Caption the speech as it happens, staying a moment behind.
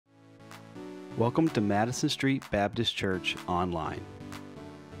Welcome to Madison St Baptist Church Online.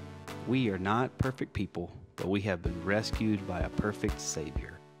 We are not perfect people, but we have been rescued by a perfect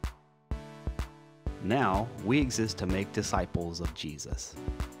Savior. Now, we exist to make disciples of Jesus.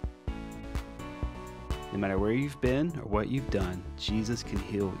 No matter where you've been or what you've done, Jesus can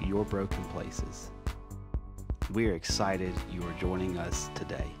heal your broken places. We are excited you are joining us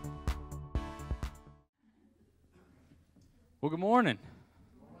today. Well, good morning.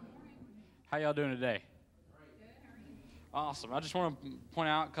 How y'all doing today? Awesome. I just want to point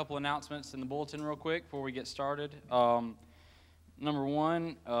out a couple announcements in the bulletin real quick before we get started. Number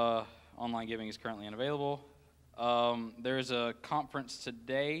one, online giving is currently unavailable. There's a conference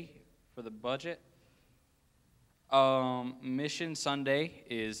today for the budget. Mission Sunday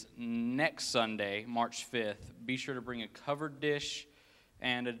is next Sunday, March 5th. Be sure to bring a covered dish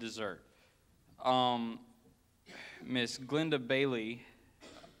and a dessert. Miss Glenda Bailey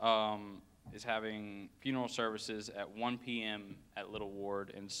is having funeral services at 1 p.m. at Little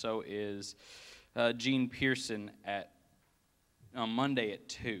Ward, and so is Jean Pearson at Monday at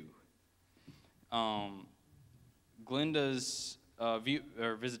 2. Glenda's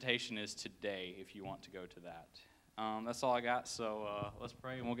visitation is today if you want to go to that. That's all I got, so let's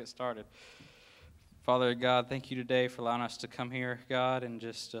pray and we'll get started. Father God, thank you today for allowing us to come here, God, and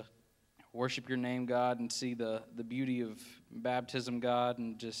just worship your name, God, and see the beauty of baptism, God,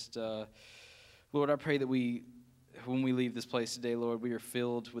 and just, Lord, I pray that when we leave this place today, Lord, we are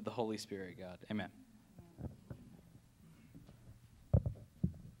filled with the Holy Spirit, God. Amen.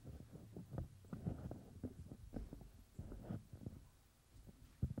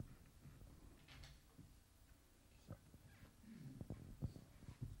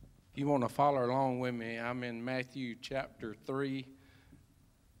 If you want to follow along with me, I'm in Matthew chapter 3,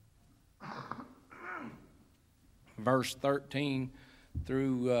 verse 13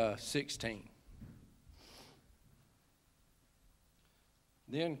 through 16.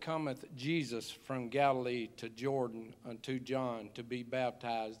 Then cometh Jesus from Galilee to Jordan unto John to be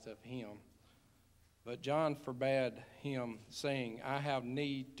baptized of him. But John forbade him, saying, I have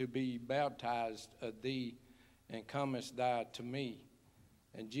need to be baptized of thee, and comest thou to me?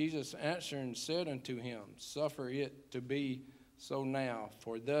 And Jesus answering said unto him, Suffer it to be so now,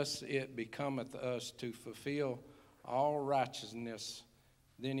 for thus it becometh us to fulfill all righteousness.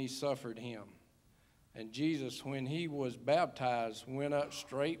 Then he suffered him. And Jesus, when he was baptized, went up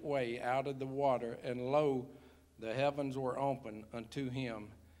straightway out of the water, and lo, the heavens were opened unto him.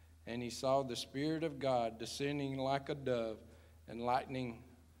 And he saw the Spirit of God descending like a dove and lighting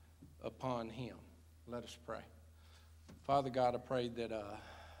upon him. Let us pray. Father God, I pray that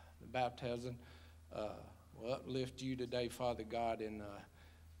the baptism will uplift you today, Father God, and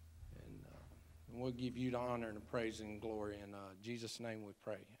we'll give you the honor and the praise and glory. In Jesus' name we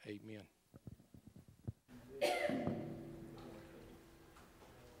pray. Amen.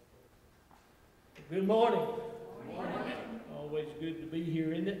 Good morning. Good morning. Always good to be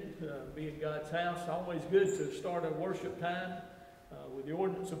here, isn't it? Be in God's house. Always good to start our worship time with the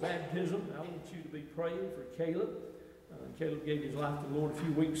Ordinance of Baptism. I want you to be praying for Caleb. Caleb gave his life to the Lord a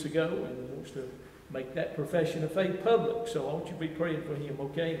few weeks ago and wants to make that profession of faith public. So I want you to be praying for him,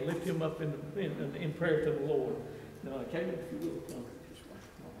 okay? And lift him up in prayer to the Lord. Caleb, if you will, come this way.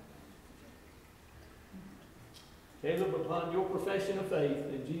 Caleb, upon your profession of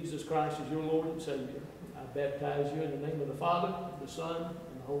faith that Jesus Christ is your Lord and Savior, I baptize you in the name of the Father, the Son,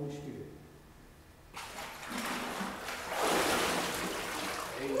 and the Holy Spirit.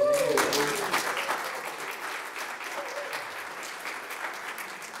 Amen.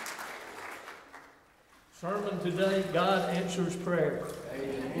 Sermon today, God answers prayer.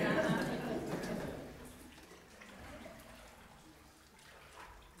 Amen.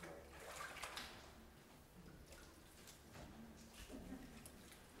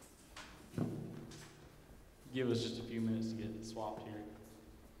 Give us just a few minutes to get swapped here.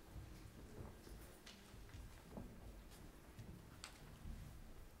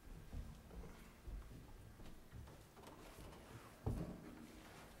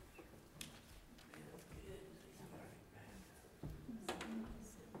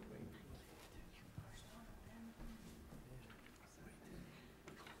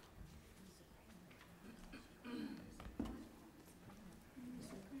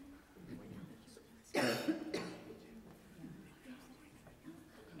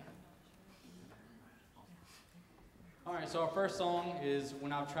 All right, so our first song is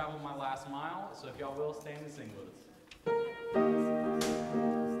When I've Traveled My Last Mile. So if y'all will, stand and sing with us.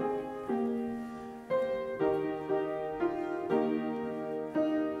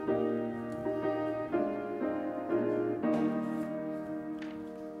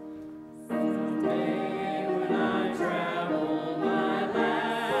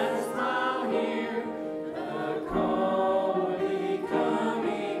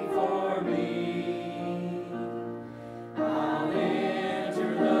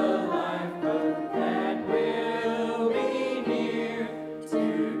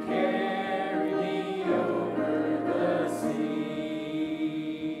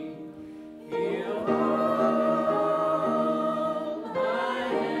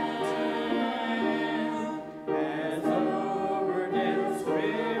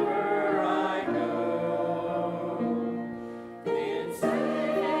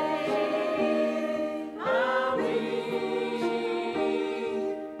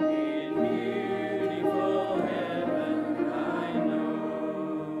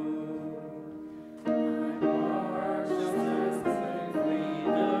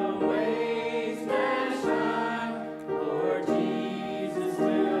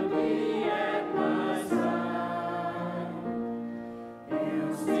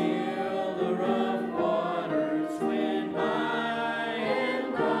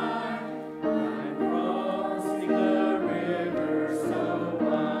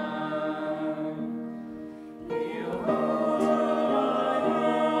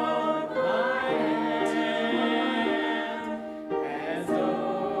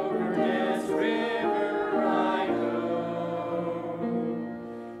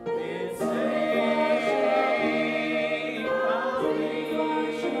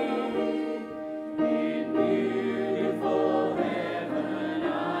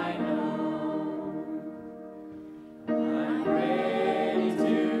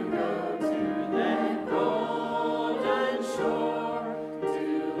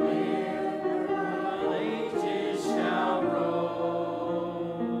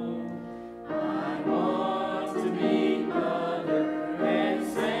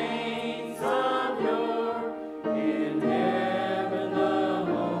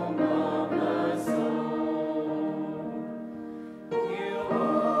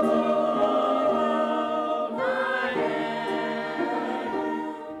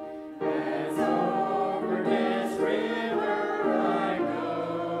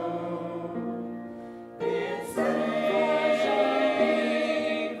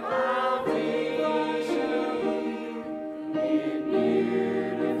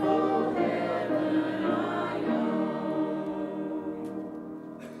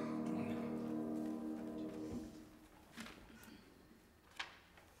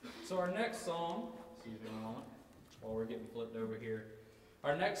 our next song, excuse me a moment, while we're getting flipped over here.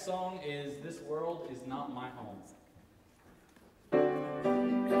 Our next song is This World Is Not My Home.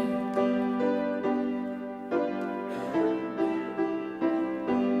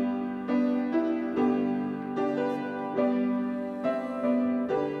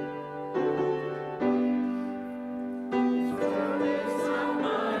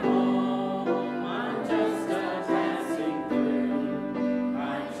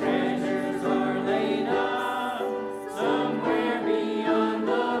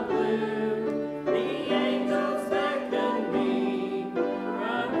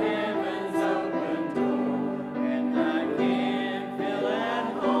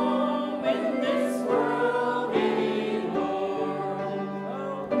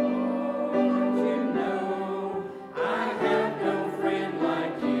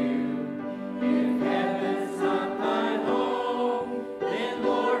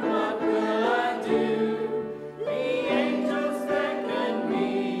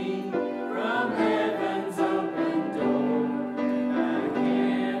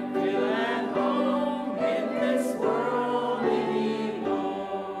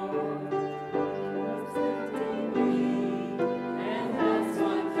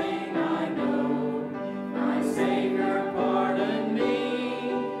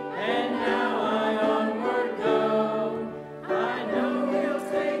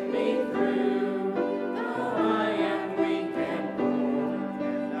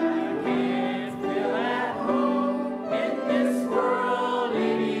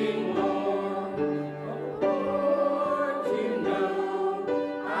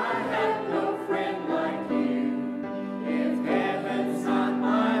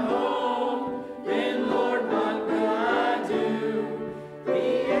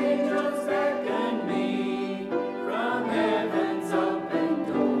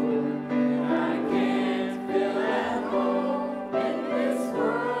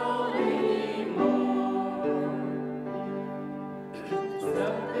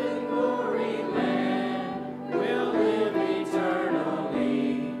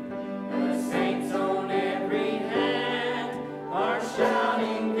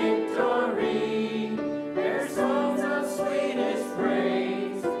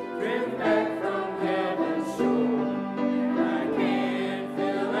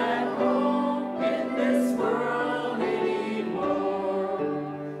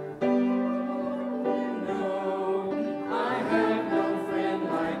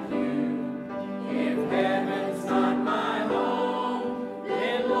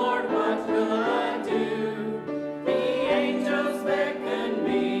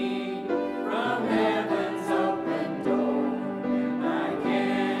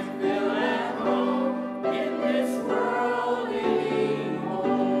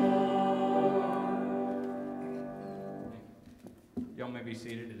 Be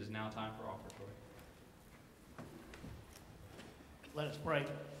seated. It is now time for offertory. Let us pray.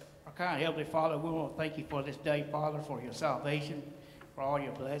 Our kind Heavenly Father, we want to thank you for this day, Father, for your salvation, for all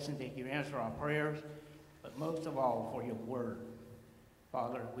your blessings, that you answer our prayers, but most of all for your word.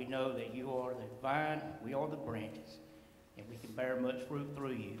 Father, we know that you are the vine, we are the branches, and we can bear much fruit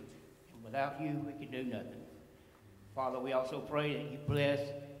through you. And without you, we can do nothing. Father, we also pray that you bless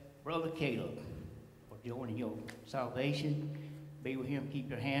Brother Caleb for joining your salvation. Be with him, keep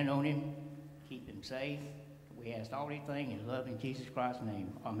your hand on him, keep him safe. We ask all these things in love in Jesus Christ's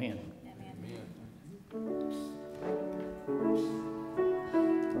name. Amen. Amen.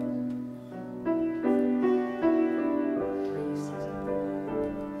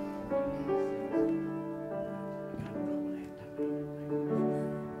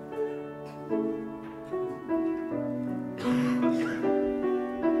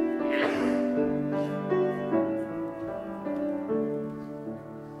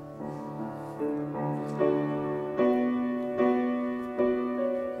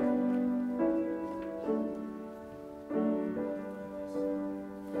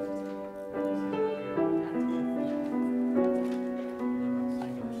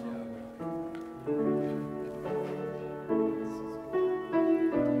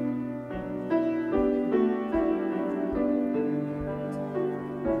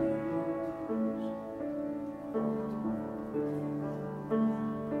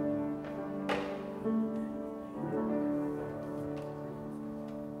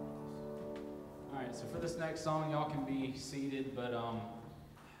 Next song, y'all can be seated, but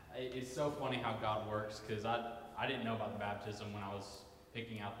it's so funny how God works, because I didn't know about the baptism when I was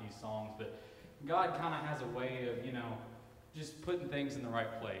picking out these songs, but God kind of has a way of, just putting things in the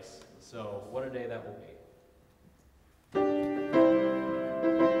right place. So what a day that will be.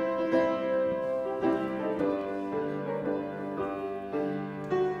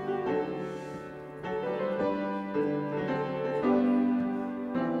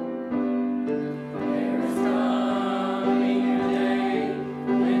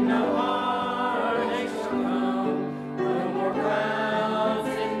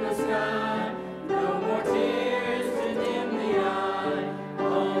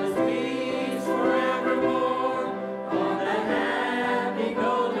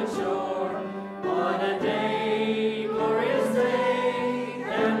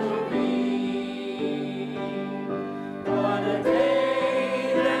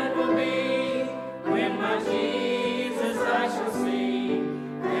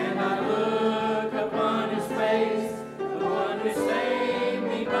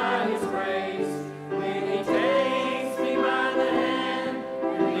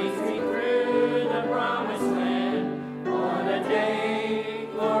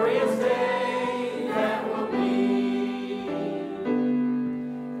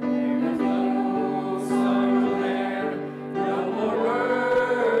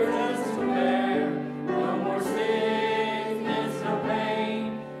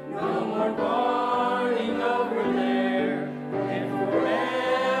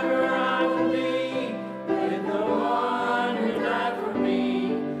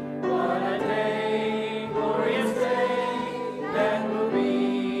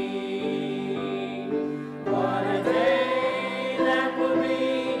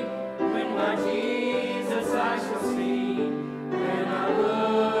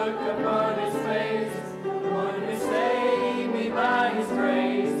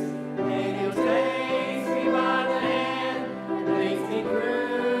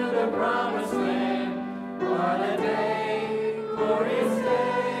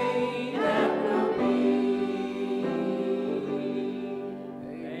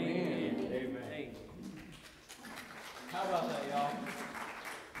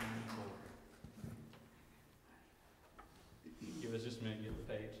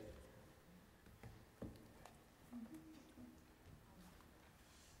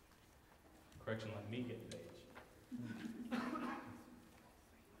 direction, let me get the page.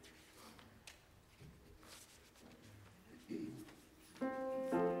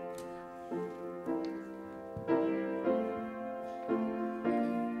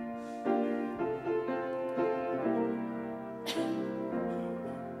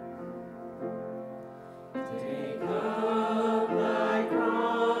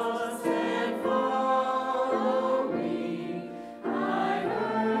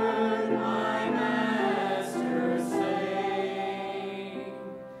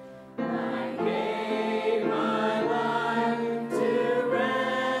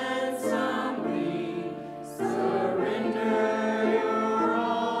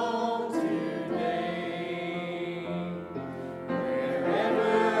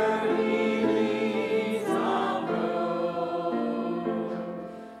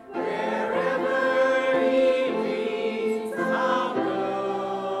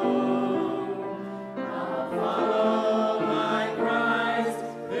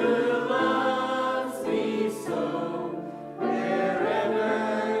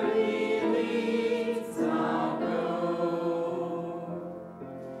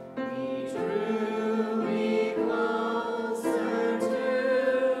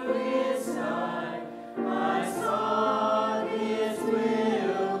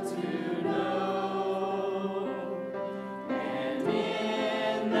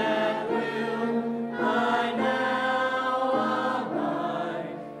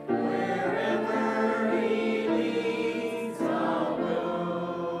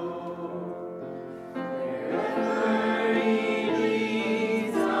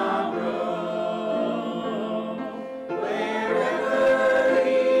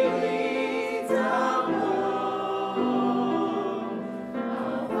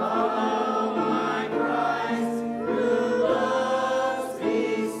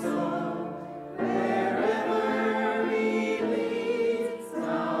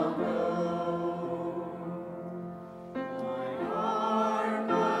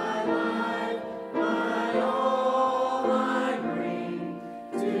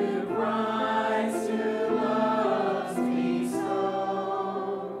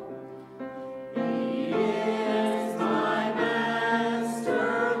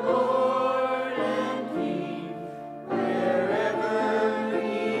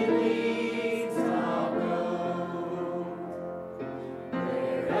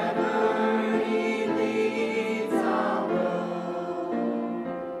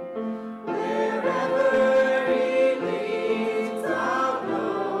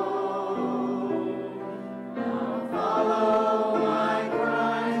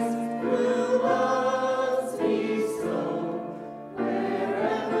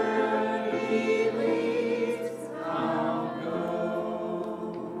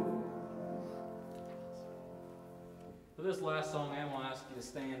 For this last song, I'm going to ask you to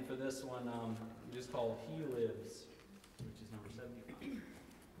stand for this one, which is called He Lives, which is number 75.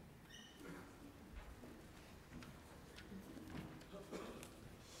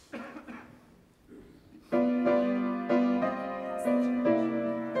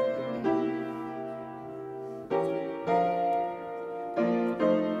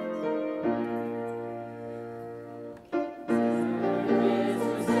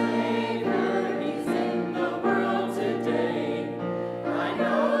 I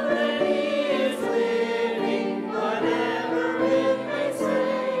know that He is living, whatever it may say.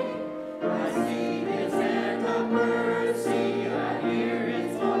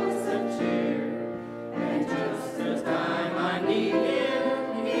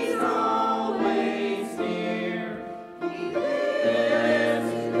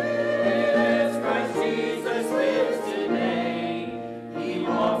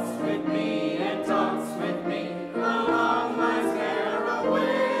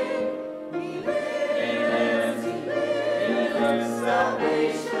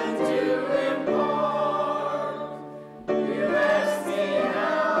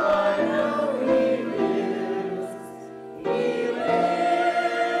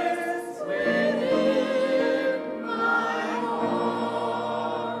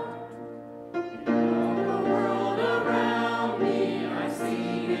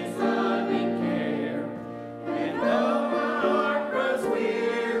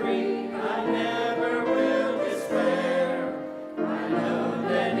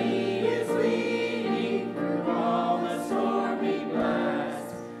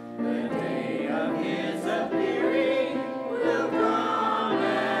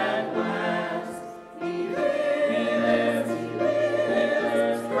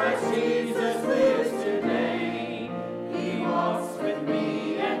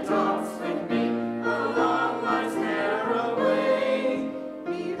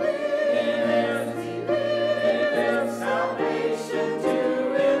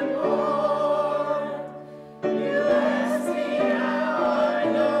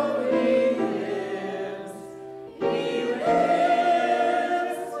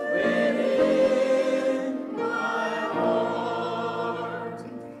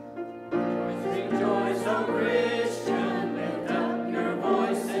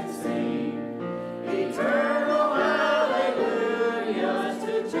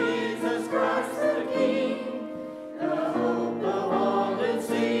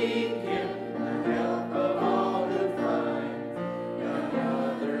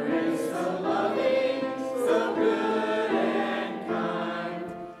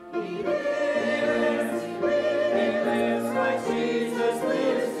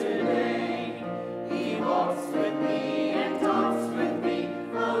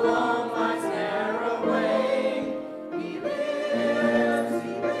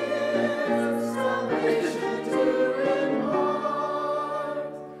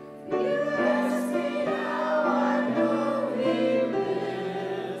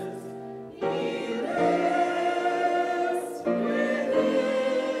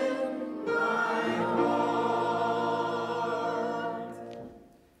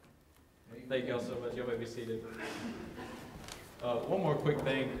 be seated. One more quick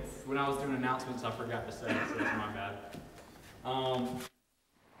thing. When I was doing announcements, I forgot to say it, so that's my bad.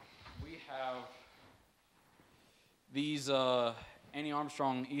 We have these Annie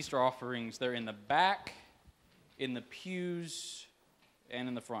Armstrong Easter offerings. They're in the back, in the pews, and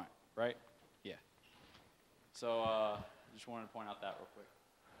in the front, right? Yeah. So just wanted to point out that real quick.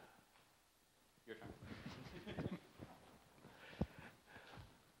 Your turn.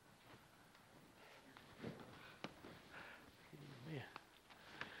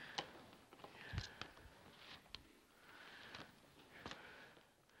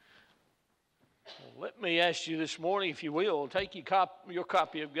 Let me ask you this morning, if you will, take your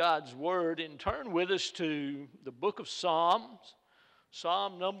copy of God's Word and turn with us to the book of Psalms,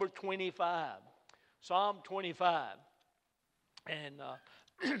 Psalm number 25. Psalm 25. And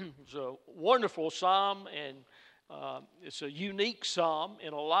it's a wonderful psalm, and it's a unique psalm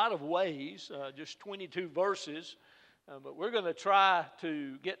in a lot of ways, just 22 verses. But we're going to try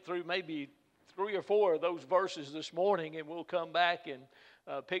to get through maybe 3 or 4 of those verses this morning, and we'll come back and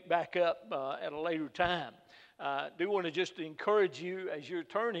pick back up at a later time. I do want to just encourage you as you're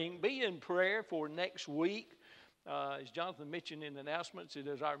turning, be in prayer for next week. As Jonathan mentioned in the announcements, it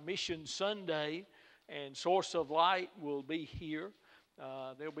is our Mission Sunday, and Source of Light will be here.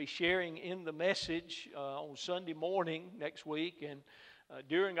 They'll be sharing in the message on Sunday morning next week, and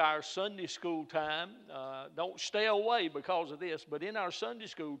during our Sunday school time, don't stay away because of this, but in our Sunday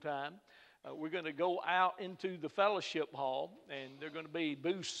school time, we're going to go out into the fellowship hall, and there are going to be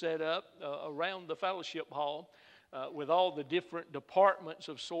booths set up around the fellowship hall with all the different departments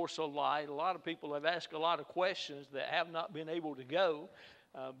of Source of Light. A lot of people have asked a lot of questions that have not been able to go,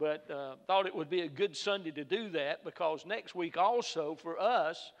 but thought it would be a good Sunday to do that, because next week also for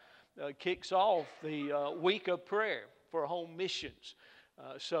us kicks off the week of prayer for home missions.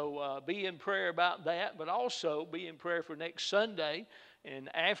 So be in prayer about that, but also be in prayer for next Sunday.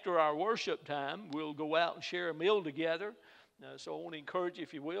 And after our worship time, we'll go out and share a meal together. So I want to encourage you,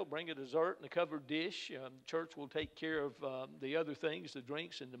 if you will, bring a dessert and a covered dish. The church will take care of the other things, the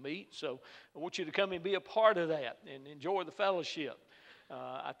drinks and the meat. So I want you to come and be a part of that and enjoy the fellowship.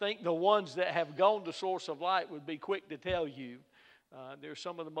 I think the ones that have gone to Source of Light would be quick to tell you they're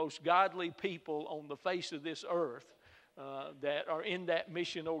some of the most godly people on the face of this earth. That are in that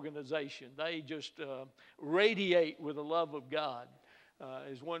mission organization. They just radiate with the love of God.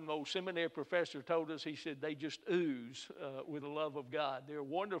 As one old seminary professor told us, he said they just ooze with the love of God. They're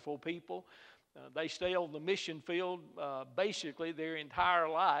wonderful people. They stay on the mission field basically their entire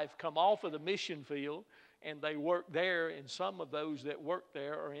life, come off of the mission field, and they work there, and some of those that work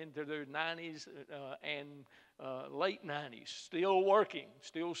there are into their 90s and late 90s, still working,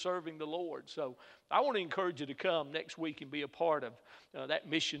 still serving the Lord. So I want to encourage you to come next week and be a part of that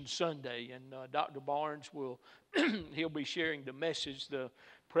Mission Sunday. And Dr. Barnes will, he'll be sharing the message, the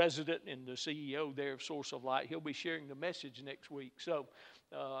president and the CEO there of Source of Light. He'll be sharing the message next week. So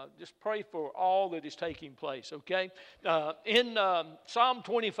just pray for all that is taking place, okay? In Psalm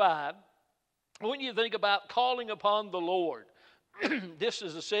 25, when you think about calling upon the Lord, this,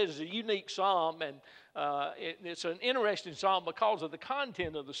 as I said, is a unique psalm, and it's an interesting psalm because of the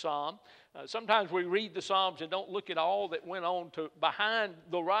content of the psalm. Sometimes we read the psalms and don't look at all that went on behind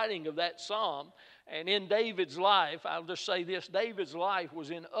the writing of that psalm. And in David's life, I'll just say this, David's life was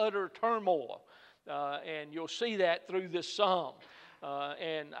in utter turmoil, and you'll see that through this psalm.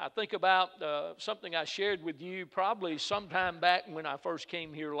 And I think about something I shared with you probably sometime back when I first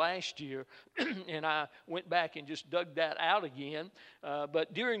came here last year, and I went back and just dug that out again.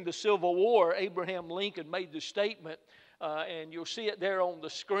 But during the Civil War, Abraham Lincoln made the statement, and you'll see it there on the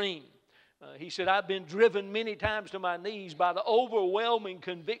screen. He said, "I've been driven many times to my knees by the overwhelming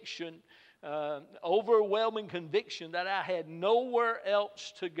conviction that I had nowhere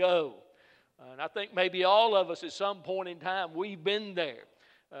else to go." And I think maybe all of us at some point in time, we've been there,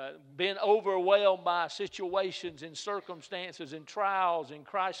 been overwhelmed by situations and circumstances and trials and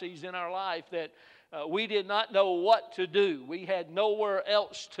crises in our life that we did not know what to do. We had nowhere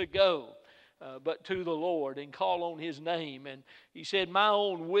else to go but to the Lord and call on His name. And he said, "My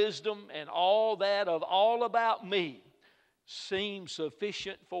own wisdom and all that of all about me seems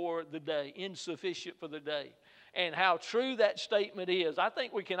sufficient for the day, insufficient for the day." And how true that statement is, I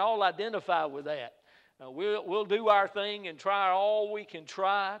think we can all identify with that. We'll do our thing and try all we can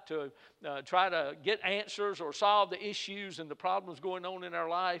try to get answers or solve the issues and the problems going on in our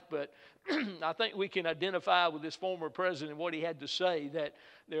life. But I think we can identify with this former president and what he had to say, that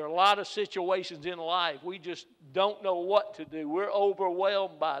there are a lot of situations in life we just don't know what to do. We're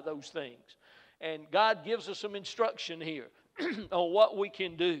overwhelmed by those things. And God gives us some instruction here on what we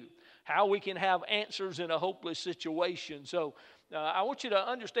can do, how we can have answers in a hopeless situation. So I want you to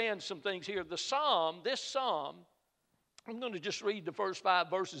understand some things here. This psalm, I'm going to just read the first 5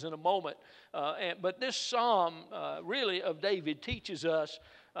 verses in a moment. But this psalm really of David teaches us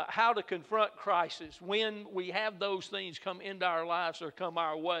how to confront crisis when we have those things come into our lives or come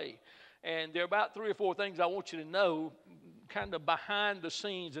our way. And there are about 3 or 4 things I want you to know kind of behind the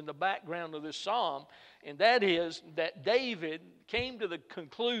scenes in the background of this psalm. And that is that David came to the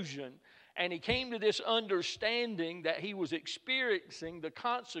conclusion and he came to this understanding that he was experiencing the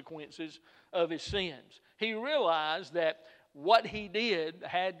consequences of his sins. He realized that what he did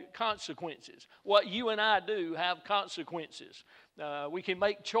had consequences. What you and I do have consequences. We can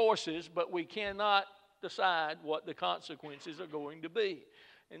make choices, but we cannot decide what the consequences are going to be.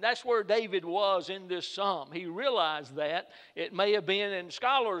 And that's where David was in this psalm. He realized that. It may have been, and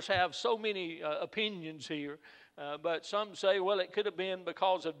scholars have so many opinions here, but some say, well, it could have been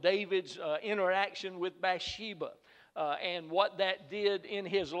because of David's interaction with Bathsheba and what that did in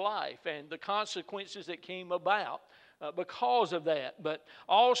his life and the consequences that came about because of that. But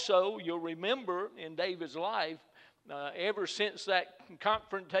also, you'll remember in David's life, ever since that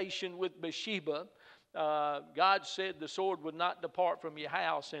confrontation with Bathsheba, God said the sword would not depart from your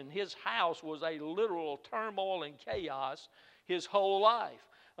house, and his house was a literal turmoil and chaos his whole life.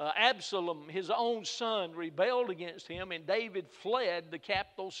 Absalom, his own son, rebelled against him, and David fled the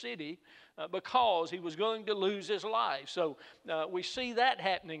capital city because he was going to lose his life. So we see that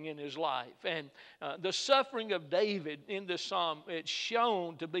happening in his life. And the suffering of David in this psalm, it's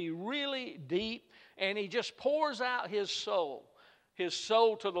shown to be really deep, and he just pours out his soul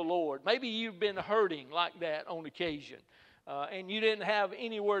to the Lord. Maybe you've been hurting like that on occasion, and you didn't have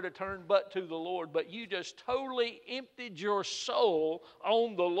anywhere to turn but to the Lord, but you just totally emptied your soul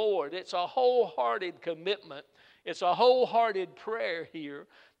on the Lord. It's a wholehearted commitment. It's a wholehearted prayer here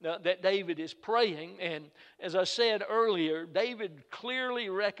that David is praying. And as I said earlier, David clearly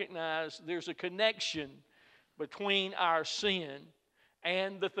recognized there's a connection between our sin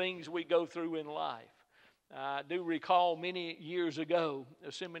and the things we go through in life. I do recall many years ago,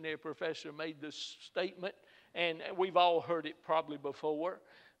 a seminary professor made this statement, and we've all heard it probably before,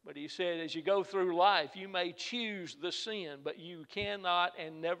 but he said, as you go through life, you may choose the sin, but you cannot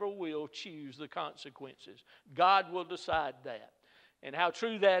and never will choose the consequences. God will decide that. And how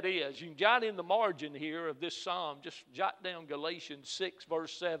true that is. You can jot in the margin here of this psalm, just jot down Galatians 6,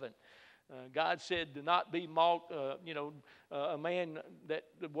 verse 7. God said, do not be mocked, a man that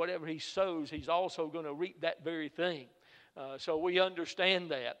whatever he sows, he's also going to reap that very thing. So we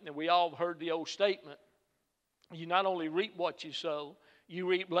understand that. And we all heard the old statement, you not only reap what you sow, you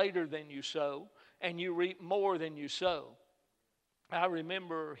reap later than you sow, and you reap more than you sow. I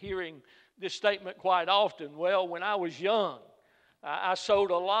remember hearing this statement quite often. Well, when I was young, I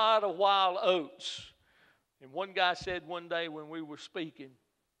sowed a lot of wild oats. And one guy said one day when we were speaking,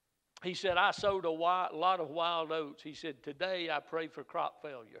 he said, I sowed a lot of wild oats. He said, today I pray for crop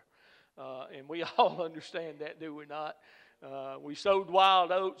failure. And we all understand that, do we not? We sowed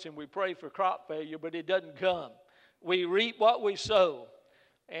wild oats and we pray for crop failure, but it doesn't come. We reap what we sow,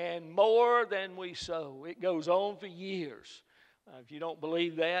 and more than we sow. It goes on for years. If you don't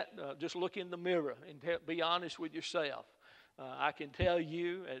believe that, just look in the mirror and be honest with yourself. I can tell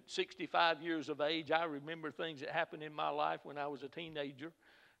you at 65 years of age, I remember things that happened in my life when I was a teenager.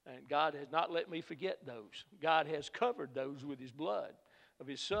 And God has not let me forget those. God has covered those with his blood of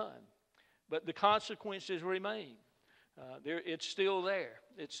his son. But the consequences remain. It's still there.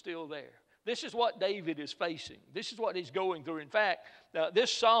 It's still there. This is what David is facing. This is what he's going through. In fact,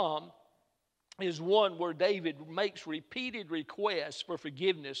 this psalm is one where David makes repeated requests for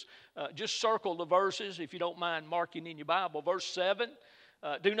forgiveness. Just circle the verses if you don't mind marking in your Bible. Verse 7,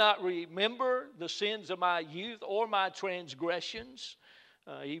 do not remember the sins of my youth or my transgressions.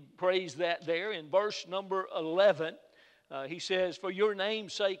 He prays that there. In verse number 11, he says, for your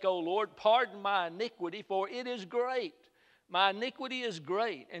name's sake, O Lord, pardon my iniquity, for it is great. My iniquity is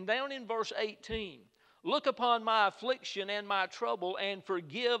great. And down in verse 18, look upon my affliction and my trouble and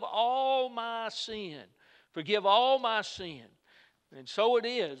forgive all my sin. Forgive all my sin. And so it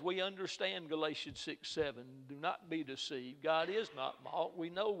is. We understand Galatians 6, 7. Do not be deceived. God is not mocked. We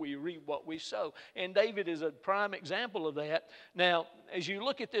know we reap what we sow. And David is a prime example of that. Now, as you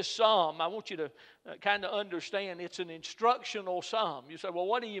look at this psalm, I want you to kind of understand it's an instructional psalm. You say, well,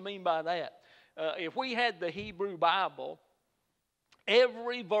 what do you mean by that? If we had the Hebrew Bible,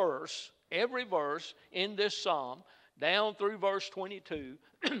 every verse in this psalm, down through verse 22,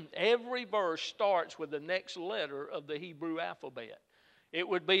 every verse starts with the next letter of the Hebrew alphabet. It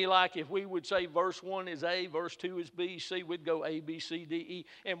would be like if we would say verse 1 is A, verse 2 is B, C, we'd go A, B, C, D, E,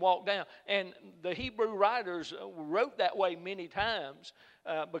 and walk down. And the Hebrew writers wrote that way many times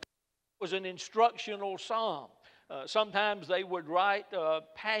because it was an instructional psalm. Sometimes they would write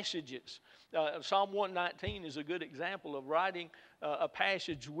passages. Psalm 119 is a good example of writing a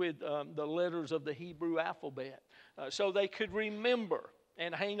passage with the letters of the Hebrew alphabet so they could remember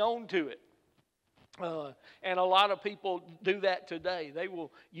and hang on to it. And a lot of people do that today. They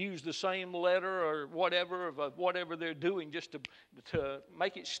will use the same letter or whatever they're doing just to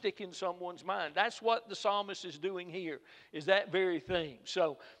make it stick in someone's mind. That's what the psalmist is doing here, is that very thing.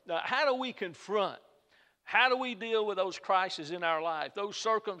 So how do we confront? How do we deal with those crises in our life, those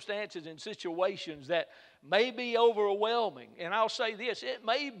circumstances and situations that may be overwhelming? And I'll say this, it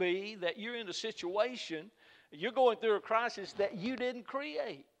may be that you're in a situation, you're going through a crisis that you didn't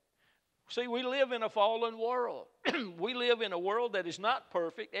create. See, we live in a fallen world. We live in a world that is not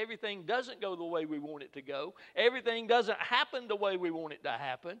perfect. Everything doesn't go the way we want it to go. Everything doesn't happen the way we want it to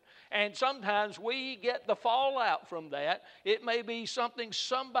happen. And sometimes we get the fallout from that. It may be something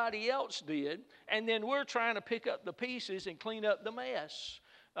somebody else did, and then we're trying to pick up the pieces and clean up the mess.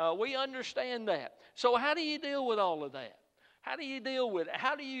 We understand that. So how do you deal with all of that? How do you deal with it?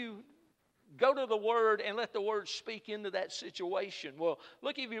 How do you go to the Word and let the Word speak into that situation? Well,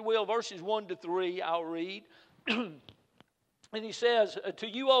 look, if you will, verses 1 to 3, I'll read. And he says, to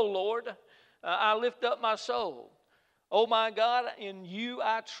you, O Lord, I lift up my soul. O my God, in you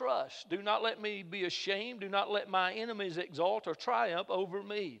I trust. Do not let me be ashamed. Do not let my enemies exalt or triumph over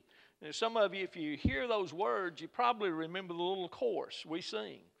me. Now, some of you, if you hear those words, you probably remember the little chorus we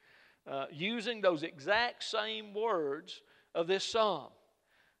sing, using those exact same words of this psalm.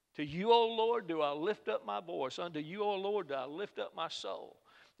 To you, O Lord, do I lift up my voice. Unto you, O Lord, do I lift up my soul.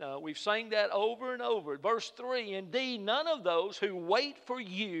 We've sang that over and over. Verse 3, indeed, none of those who wait for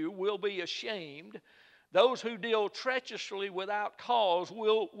you will be ashamed. Those who deal treacherously without cause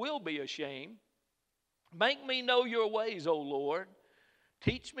will be ashamed. Make me know your ways, O Lord.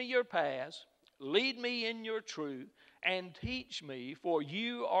 Teach me your paths. Lead me in your truth. And teach me, for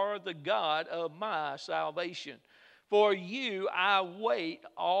you are the God of my salvation. For you I wait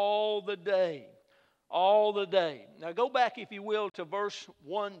all the day. All the day. Now go back, if you will, to verse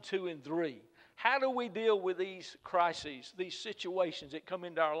 1, 2, and 3. How do we deal with these crises, these situations that come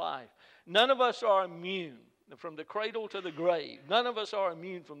into our life? None of us are immune from the cradle to the grave. None of us are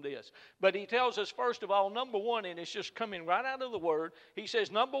immune from this. But he tells us, first of all, number one, and it's just coming right out of the Word, he says,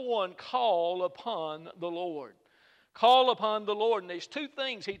 number one, call upon the Lord. Call upon the Lord. And there's two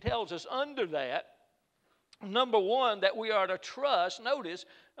things he tells us under that. Number one, that we are to trust. Notice,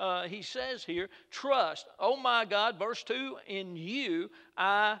 he says here, trust. Oh my God, verse 2, in you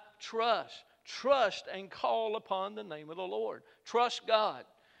I trust. Trust and call upon the name of the Lord. Trust God.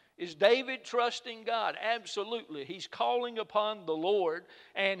 Is David trusting God? Absolutely. He's calling upon the Lord,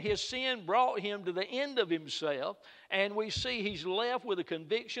 and his sin brought him to the end of himself, and we see he's left with a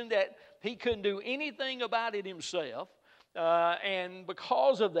conviction that he couldn't do anything about it himself. And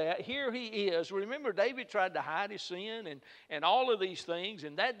because of that, here he is. Remember, David tried to hide his sin and all of these things,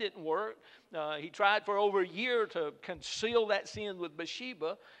 and that didn't work. He tried for over a year to conceal that sin with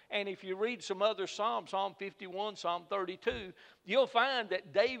Bathsheba. And if you read some other Psalms, Psalm 51, Psalm 32, you'll find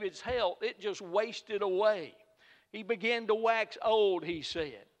that David's health, it just wasted away. He began to wax old, he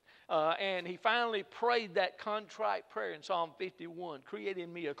said. And he finally prayed that contrite prayer in Psalm 51, create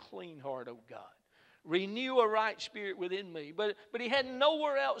in me a clean heart, O God. Renew a right spirit within me. But he had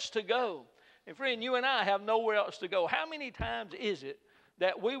nowhere else to go. And friend, you and I have nowhere else to go. How many times is it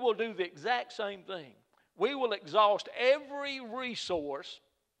that we will do the exact same thing? We will exhaust every resource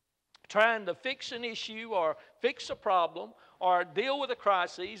trying to fix an issue or fix a problem or deal with a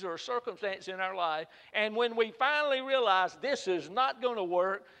crisis or a circumstance in our life. And when we finally realize this is not going to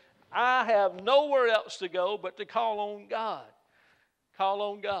work, I have nowhere else to go but to call on God. Call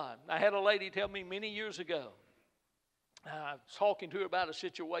on God. I had a lady tell me many years ago, I was talking to her about a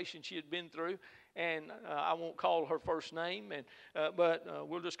situation she had been through, and I won't call her first name, but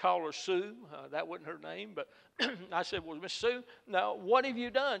we'll just call her Sue. That wasn't her name, but I said, well, Miss Sue, now what have you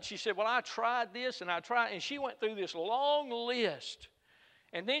done? She said, well, I tried this and I tried, and she went through this long list.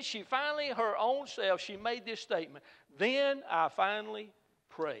 And then she finally, her own self, she made this statement, then I finally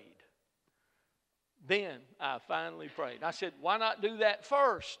prayed. Then I finally prayed. I said, why not do that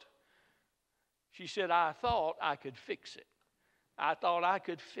first? She said, I thought I could fix it. I thought I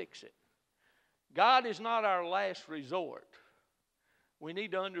could fix it. God is not our last resort. We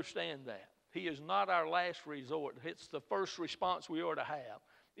need to understand that. He is not our last resort. It's the first response we ought to have,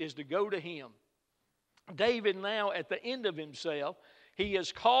 is to go to Him. David now, at the end of himself, He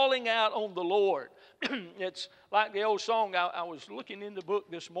is calling out on the Lord. It's like the old song. I was looking in the book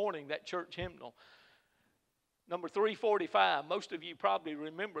this morning, that church hymnal. Number 345. Most of you probably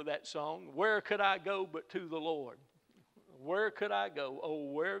remember that song. Where could I go but to the Lord? Where could I go?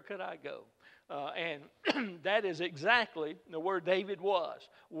 Oh, where could I go? And that is exactly where David was.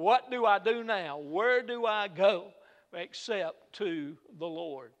 What do I do now? Where do I go except to the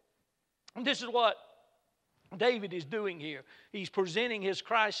Lord? And this is what David is doing here. He's presenting his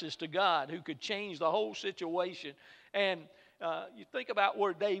crisis to God, who could change the whole situation. And you think about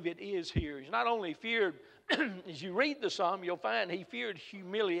where David is here. He's not only feared, as you read the psalm, you'll find he feared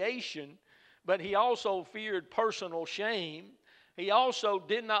humiliation, but he also feared personal shame. He also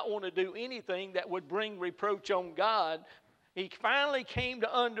did not want to do anything that would bring reproach on God. He finally came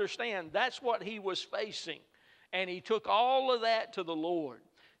to understand that's what he was facing. And he took all of that to the Lord.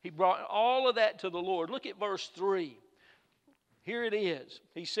 He brought all of that to the Lord. Look at verse 3. Here it is.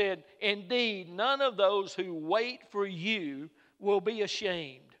 He said, indeed, none of those who wait for you will be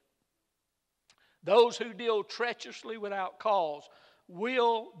ashamed. Those who deal treacherously without cause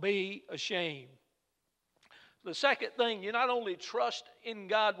will be ashamed. The second thing, you not only trust in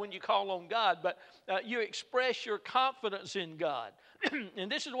God when you call on God, but you express your confidence in God.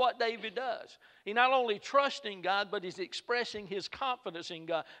 And this is what David does. He not only trusts in God, but he's expressing his confidence in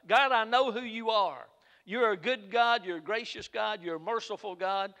God. God, I know who you are. You're a good God. You're a gracious God. You're a merciful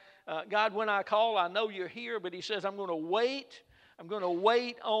God. God, when I call, I know you're here. But he says, I'm going to wait. I'm going to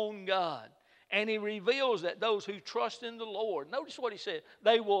wait on God. And he reveals that those who trust in the Lord, notice what he said,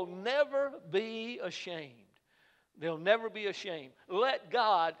 they will never be ashamed. They'll never be ashamed. Let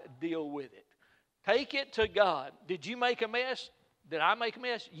God deal with it. Take it to God. Did you make a mess? Did I make a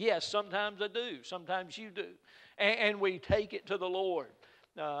mess? Yes, sometimes I do. Sometimes you do. And we take it to the Lord.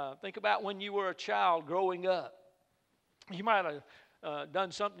 Think about when you were a child growing up. You might have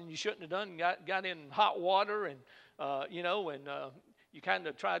done something you shouldn't have done, got in hot water, and you kind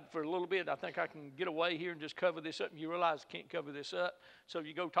of tried for a little bit. I think I can get away here and just cover this up. And you realize I can't cover this up. So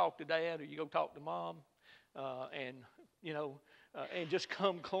you go talk to Dad or you go talk to Mom. And just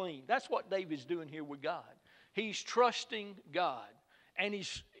come clean. That's what David's doing here with God. He's trusting God, and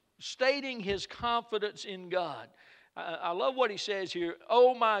he's stating his confidence in God. I love what he says here.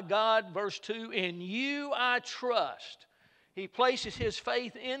 Oh my God, verse 2, in you I trust. He places his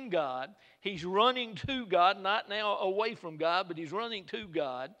faith in God. He's running to God, not now away from God, but he's running to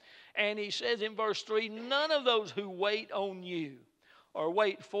God. And he says in verse 3, none of those who wait on you or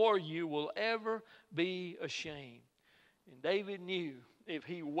wait for you will ever be ashamed. And David knew if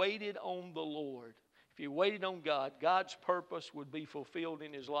he waited on the Lord, if he waited on God, God's purpose would be fulfilled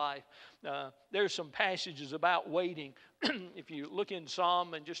in his life. There's some passages about waiting. If you look in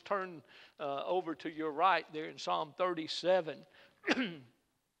Psalm and just turn over to your right there in Psalm 37,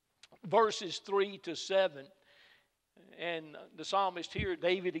 verses 3 to 7. And the psalmist here,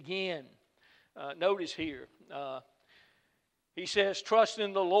 David again, notice here, he says, trust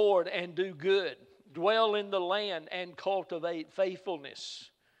in the Lord and do good. Dwell in the land and cultivate faithfulness.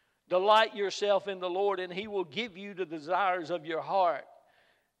 Delight yourself in the Lord, and he will give you the desires of your heart.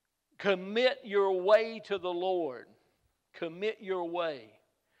 Commit your way to the Lord. Commit your way.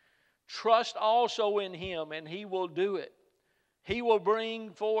 Trust also in him, and he will do it. He will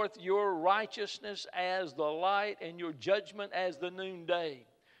bring forth your righteousness as the light and your judgment as the noonday.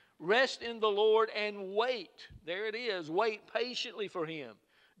 Rest in the Lord and wait. There it is. Wait patiently for him.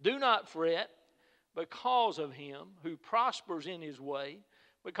 Do not fret because of him who prospers in his way,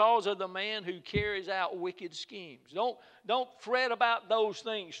 because of the man who carries out wicked schemes. Don't fret about those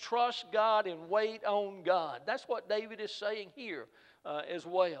things. Trust God and wait on God. That's what David is saying here as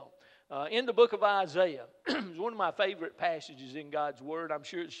well. In the book of Isaiah, it's one of my favorite passages in God's Word. I'm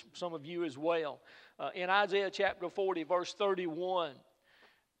sure it's some of you as well. In Isaiah chapter 40, verse 31,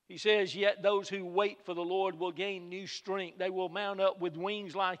 he says, yet those who wait for the Lord will gain new strength. They will mount up with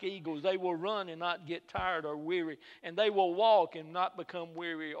wings like eagles. They will run and not get tired or weary. And they will walk and not become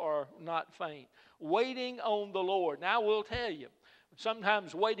weary or not faint. Waiting on the Lord. Now I will tell you,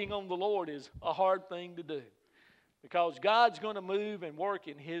 sometimes waiting on the Lord is a hard thing to do. Because God's going to move and work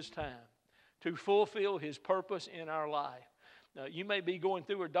in his time to fulfill his purpose in our life. You may be going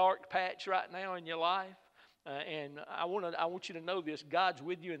through a dark patch right now in your life. And I want you to know this. God's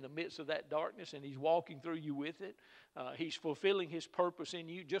with you in the midst of that darkness, and he's walking through you with it. He's fulfilling his purpose in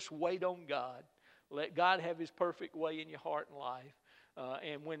you. Just wait on God. Let God have his perfect way in your heart and life.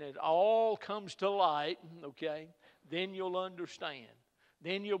 And when it all comes to light, okay, then you'll understand.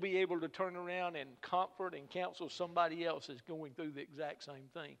 Then you'll be able to turn around and comfort and counsel somebody else that's going through the exact same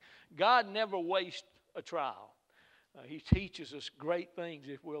thing. God never wastes a trial. He teaches us great things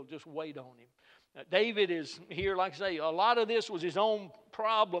if we'll just wait on Him. David is here, like I say, a lot of this was his own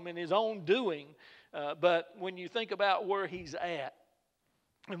problem and his own doing. But when you think about where he's at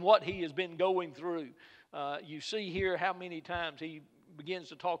and what he has been going through, you see here how many times he begins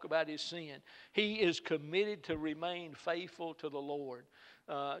to talk about his sin. He is committed to remain faithful to the Lord.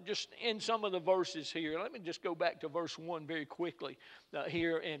 Just in some of the verses here, let me just go back to verse 1 very quickly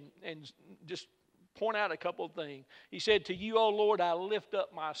here and just point out a couple of things. He said, "To you, O Lord, I lift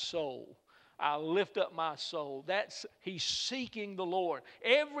up my soul." I lift up my soul. He's seeking the Lord.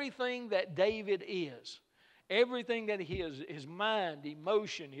 Everything that David is, everything that he is, his mind,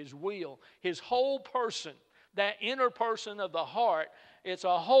 emotion, his will, his whole person, that inner person of the heart, it's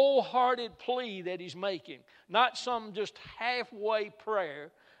a wholehearted plea that he's making, not some just halfway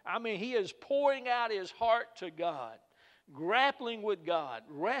prayer. I mean, he is pouring out his heart to God, grappling with God,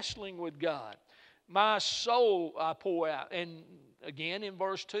 wrestling with God. My soul I pour out. And again in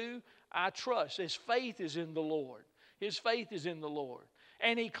verse 2, I trust. His faith is in the Lord. His faith is in the Lord.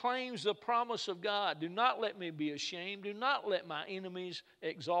 And he claims the promise of God. Do not let me be ashamed. Do not let my enemies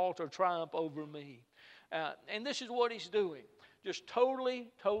exalt or triumph over me. And this is what he's doing. Just totally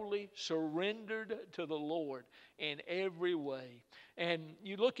surrendered to the Lord in every way. And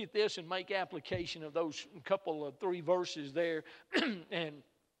you look at this and make application of those couple of 3 verses there. And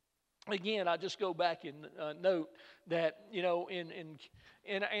again, I just go back and note that, you know,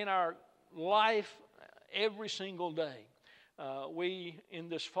 in our life every single day, we, in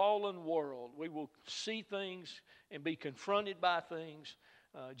this fallen world, we will see things and be confronted by things.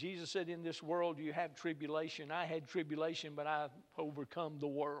 Jesus said, in this world you have tribulation. I had tribulation, but I've overcome the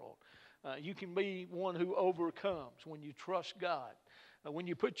world. You can be one who overcomes when you trust God, when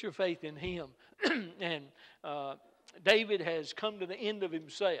you put your faith in Him. And David has come to the end of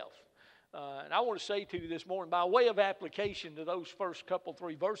himself. And I want to say to you this morning, by way of application to those first couple,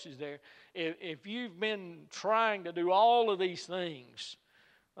 3 verses there, if you've been trying to do all of these things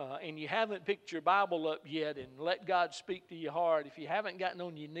and you haven't picked your Bible up yet and let God speak to your heart, if you haven't gotten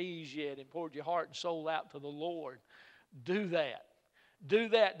on your knees yet and poured your heart and soul out to the Lord, do that. Do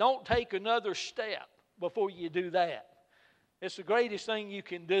that. Don't take another step before you do that. It's the greatest thing you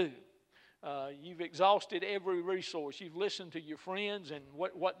can do. You've exhausted every resource. You've listened to your friends, and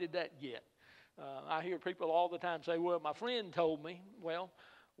what did that get? I hear people all the time say, well, my friend told me. Well,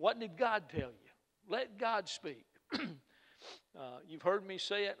 what did God tell you? Let God speak. You've heard me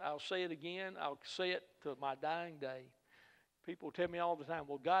say it. I'll say it again. I'll say it to my dying day. People tell me all the time,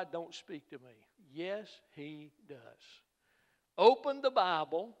 well, God don't speak to me. Yes, He does. Open the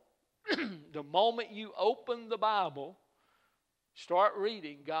Bible. The moment you open the Bible, start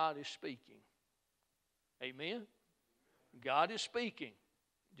reading, God is speaking. Amen? God is speaking.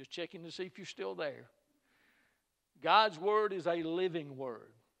 Just checking to see if you're still there. God's Word is a living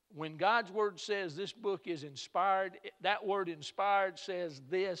Word. When God's Word says this book is inspired, that word inspired says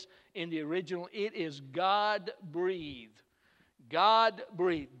this in the original. It is God-breathed.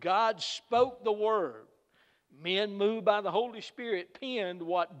 God-breathed. God spoke the Word. Men moved by the Holy Spirit penned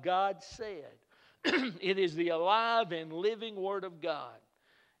what God said. It is the alive and living Word of God.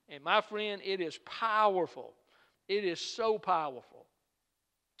 And my friend, it is powerful. It is so powerful.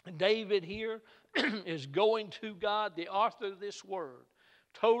 David here is going to God, the author of this Word,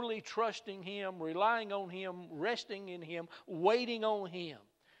 totally trusting Him, relying on Him, resting in Him, waiting on Him.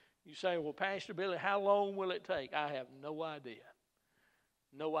 You say, well, Pastor Billy, how long will it take? I have no idea.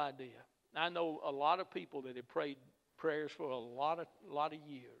 No idea. I know a lot of people that have prayed prayers for a lot of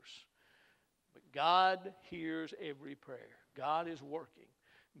years. But God hears every prayer. God is working.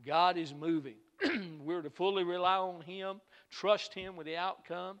 God is moving. We're to fully rely on Him, trust Him with the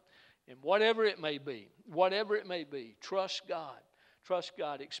outcome, and whatever it may be, trust God. Trust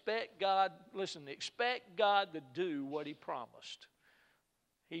God. Expect God, listen, expect God to do what He promised.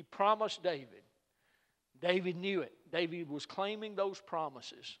 He promised David. David knew it. David was claiming those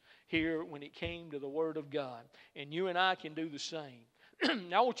promises here when it came to the Word of God. And you and I can do the same.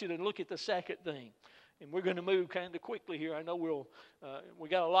 Now I want you to look at the second thing. And we're going to move kind of quickly here. I know we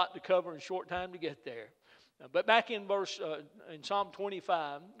got a lot to cover in a short time to get there. But back in in Psalm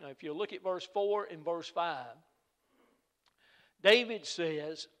 25, if you look at verse 4 and verse 5, David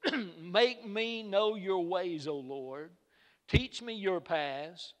says, make me know your ways, O Lord. Teach me your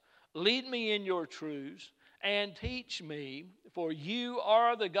paths. Lead me in your truths. And teach me, for you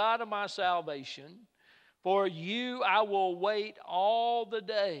are the God of my salvation. For you I will wait all the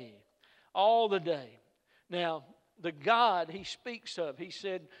day. All the day. Now, the God He speaks of, He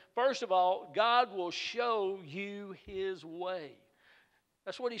said, first of all, God will show you His way.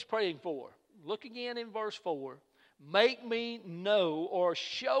 That's what He's praying for. Look again in verse 4. Make me know or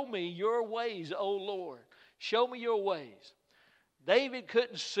show me your ways, O Lord. Show me your ways. David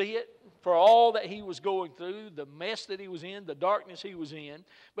couldn't see it for all that he was going through, the mess that he was in, the darkness he was in,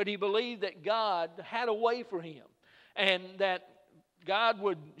 but he believed that God had a way for him and that God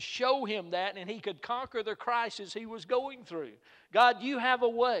would show him that and he could conquer the crisis he was going through. God, you have a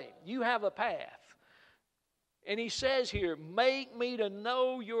way. You have a path. And he says here, make me to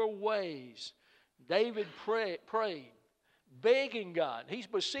know your ways. David prayed, begging God. He's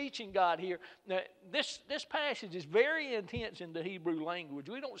beseeching God here. Now, this passage is very intense in the Hebrew language.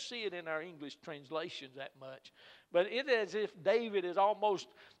 We don't see it in our English translations that much. But it is as if David is almost,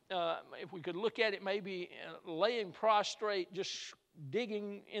 if we could look at it, maybe laying prostrate, just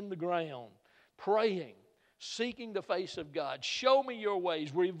digging in the ground, praying, seeking the face of God. Show me your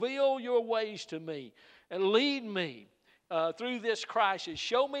ways. Reveal your ways to me and lead me through this crisis.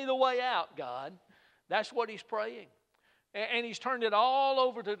 Show me the way out, God. That's what he's praying. And he's turned it all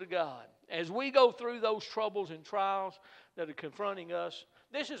over to God. As we go through those troubles and trials that are confronting us,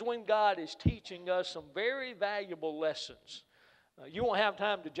 this is when God is teaching us some very valuable lessons. You won't have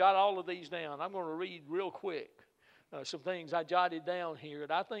time to jot all of these down. I'm going to read real quick some things I jotted down here.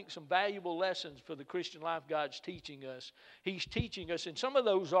 And I think some valuable lessons for the Christian life God's teaching us. He's teaching us, and some of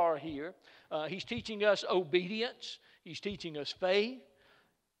those are here. He's teaching us obedience. He's teaching us faith,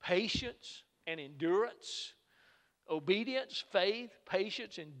 patience, and endurance. Obedience, faith,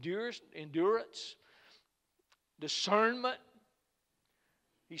 patience, endurance, discernment.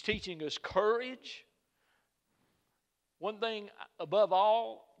 He's teaching us courage. One thing above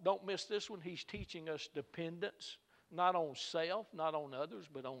all, don't miss this one, he's teaching us dependence, not on self, not on others,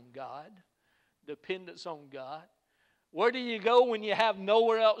 but on God. Dependence on God. Where do you go when you have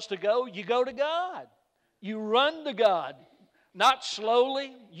nowhere else to go? You go to God. You run to God. Not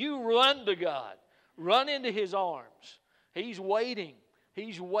slowly, you run to God. Run into His arms. He's waiting.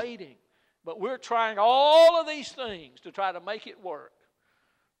 He's waiting. But we're trying all of these things to try to make it work.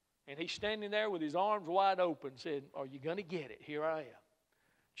 And He's standing there with His arms wide open saying, are you going to get it? Here I am.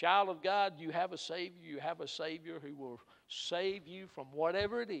 Child of God, you have a Savior. You have a Savior who will save you from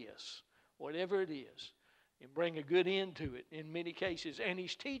whatever it is. Whatever it is. And bring a good end to it in many cases. And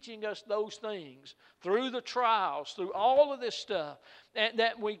He's teaching us those things through the trials, through all of this stuff. And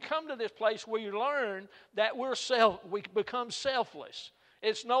that we come to this place where you learn that we become selfless.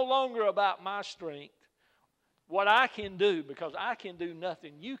 It's no longer about my strength, what I can do, because I can do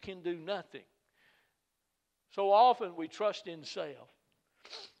nothing. You can do nothing. So often we trust in self.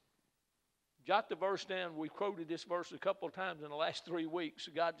 Jot the verse down. We've quoted this verse a couple of times in the last 3 weeks.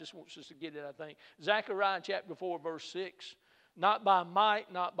 God just wants us to get it, I think. Zechariah chapter 4, verse 6. Not by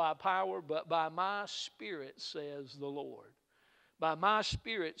might, not by power, but by my Spirit, says the Lord. By my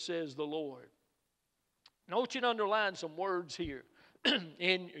Spirit, says the Lord. And I want you to underline some words here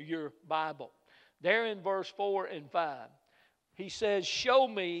in your Bible. There in verse 4 and 5. He says, show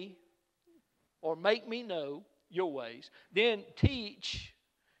me or make me know your ways. Then teach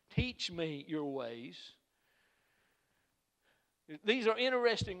me your ways. These are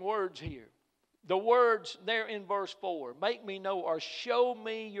interesting words here. The words there in verse 4, make me know or show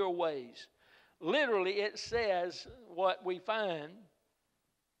me your ways. Literally, it says what we find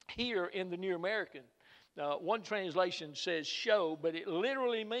here in the New American. One translation says show, but it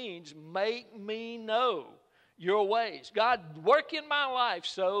literally means make me know your ways. God, work in my life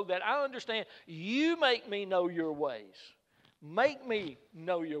so that I understand you make me know your ways. Make me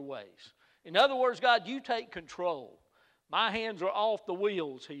know your ways. In other words, God, you take control. My hands are off the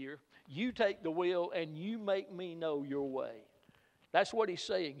wheels here. You take the wheel and you make me know your way. That's what he's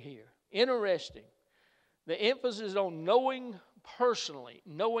saying here. Interesting. The emphasis on knowing personally,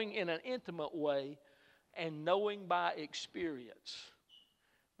 knowing in an intimate way, and knowing by experience.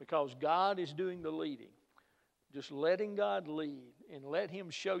 Because God is doing the leading. Just letting God lead and let Him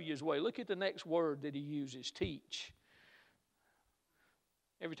show you His way. Look at the next word that He uses, teach.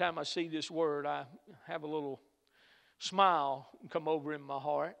 Every time I see this word, I have a little smile come over in my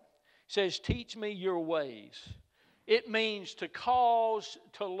heart. It says, teach me your ways. It means to cause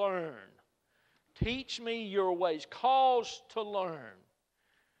to learn. Teach me your ways. Cause to learn.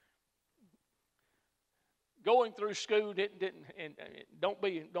 Going through school don't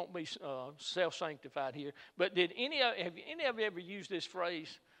be self-sanctified here. But have any of you ever used this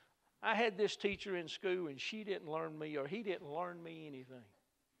phrase? I had this teacher in school and she didn't learn me, or he didn't learn me anything.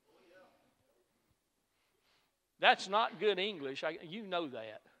 That's not good English. You know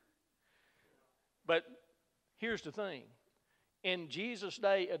that. But here's the thing. In Jesus'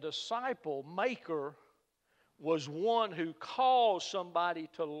 day, a disciple maker was one who caused somebody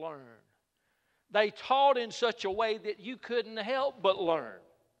to learn. They taught in such a way that you couldn't help but learn.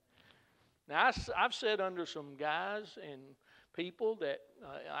 Now, I've sat under some guys and people that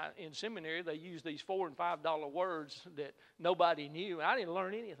in seminary, they use these $4 and $5 words that nobody knew. I didn't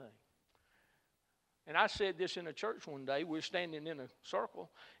learn anything. And I said this in a church one day. We were standing in a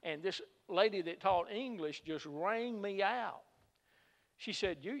circle, and this lady that taught English just rang me out. She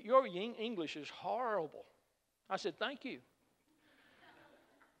said, your English is horrible. I said, thank you.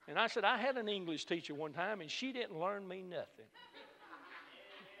 And I said, I had an English teacher one time, and she didn't learn me nothing.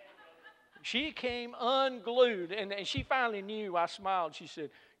 She came unglued, and she finally knew. I smiled. She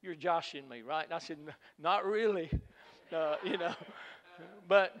said, you're joshing me, right? And I said, not really,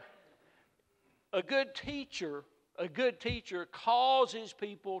 But a good teacher causes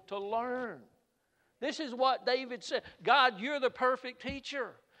people to learn. This is what David said. God, you're the perfect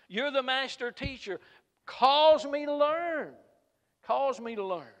teacher. You're the master teacher. Cause me to learn. Cause me to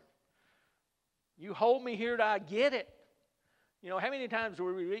learn. You hold me here till I get it. How many times do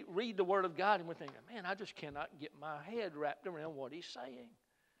we read the Word of God and we're thinking, man, I just cannot get my head wrapped around what He's saying.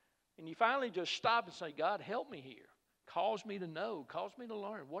 And you finally just stop and say, God, help me here. Cause me to know. Cause me to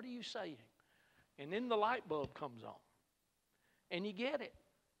learn. What are you saying? And then the light bulb comes on. And you get it.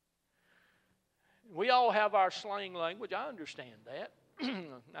 We all have our slang language. I understand that.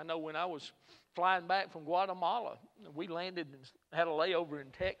 I know when I was flying back from Guatemala, we landed and had a layover in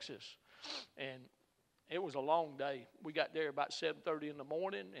Texas. And it was a long day. We got there about 7:30 in the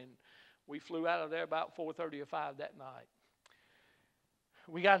morning, and we flew out of there about 4:30 or 5 that night.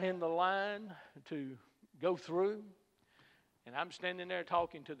 We got in the line to go through, and I'm standing there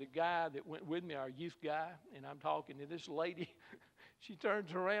talking to the guy that went with me, our youth guy, and I'm talking to this lady. She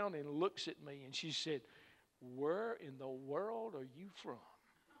turns around and looks at me, and she said, where in the world are you from?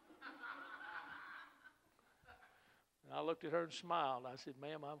 And I looked at her and smiled. I said,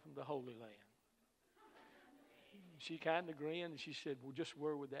 ma'am, I'm from the Holy Land. She kind of grinned, and she said, well, just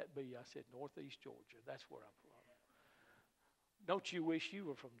where would that be? I said, Northeast Georgia. That's where I'm from. Don't you wish you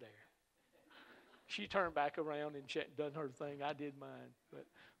were from there? She turned back around and done her thing. I did mine. But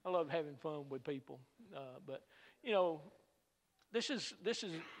I love having fun with people. But this is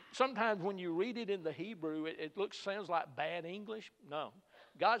sometimes when you read it in the Hebrew, it sounds like bad English. No.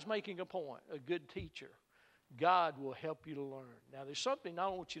 God's making a point. A good teacher. God will help you to learn. Now, there's something I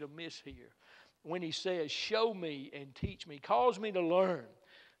don't want you to miss here. When He says, show me and teach me, cause me to learn.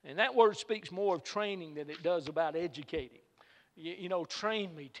 And that word speaks more of training than it does about educating.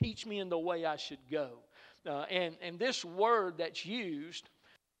 Train me, teach me in the way I should go. And this word that's used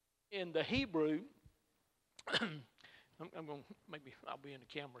in the Hebrew, I'm going maybe I'll be in the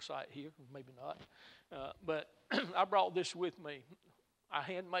camera sight here, maybe not. But I brought this with me. I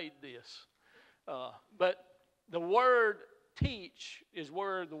handmade this. But the word teach is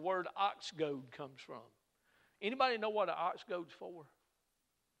where the word ox goad comes from. Anybody know what an ox goad's for?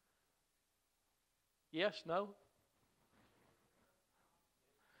 Yes? No?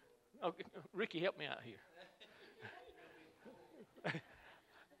 Okay, Ricky, help me out here.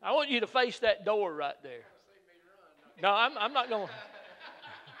 I want you to face that door right there. No, I'm not going.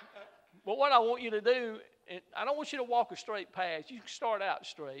 But what I want you to do, I don't want you to walk a straight path. You can start out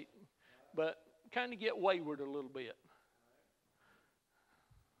straight, but kind of get wayward a little bit.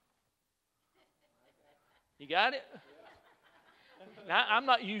 You got it? Now, I'm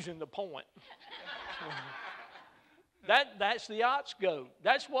not using the point. That's the ox goad.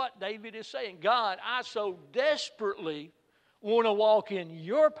 That's what David is saying. God, I so desperately want to walk in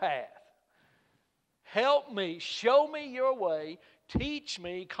your path. Help me, show me your way, teach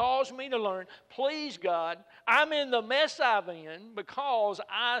me, cause me to learn. Please, God, I'm in the mess I'm in because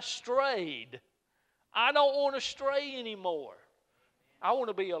I strayed. I don't want to stray anymore. I want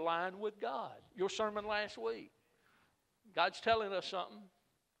to be aligned with God. Your sermon last week. God's telling us something.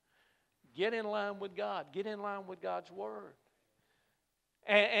 Get in line with God. Get in line with God's Word.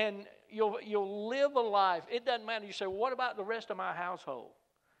 And you'll live a life. It doesn't matter. You say, well, what about the rest of my household?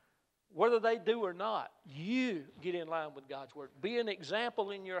 Whether they do or not, you get in line with God's Word. Be an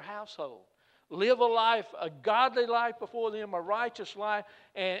example in your household. Live a life, a godly life before them, a righteous life.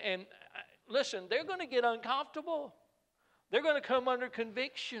 And listen, they're going to get uncomfortable. They're going to come under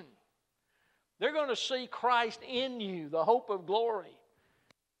conviction. They're going to see Christ in you, the hope of glory.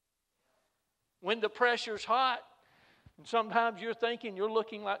 When the pressure's hot, and sometimes you're thinking, you're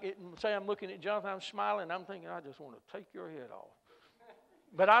looking like it, and say I'm looking at Jonathan, I'm smiling, I'm thinking, I just want to take your head off.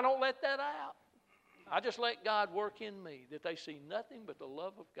 But I don't let that out. I just let God work in me, that they see nothing but the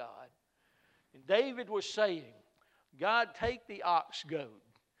love of God. And David was saying, God, take the ox goad.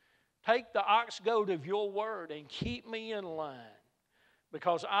 Take the ox goad of your word and keep me in line.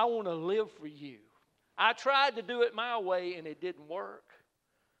 because I want to live for you. I tried to do it my way and it didn't work.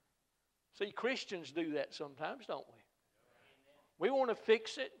 See, Christians do that sometimes, don't we? We want to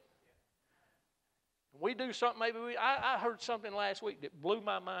fix it. We do something, I heard something last week that blew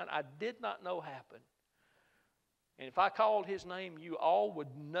my mind. I did not know happened. And if I called his name, you all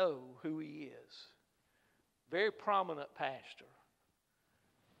would know who he is. Very prominent pastor.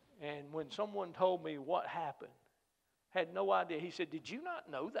 And when someone told me what happened, had no idea. He said, "Did you not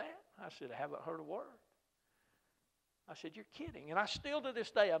know that?" I said, "I haven't heard a word." I said, "You're kidding." And I still, to this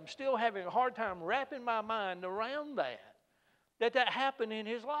day, I'm still having a hard time wrapping my mind around that happened in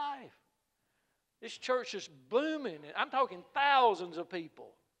his life. This church is booming. I'm talking thousands of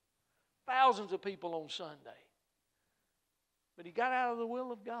people on Sunday. But he got out of the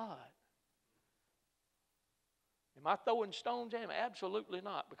will of God. Am I throwing stones at him? Absolutely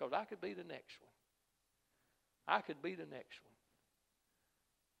not, because I could be the next one. I could be the next one.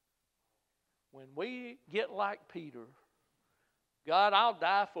 When we get like Peter, God, I'll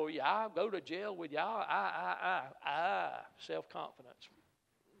die for you. I'll go to jail with you. Self-confidence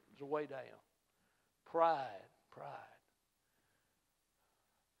is the way down. Pride.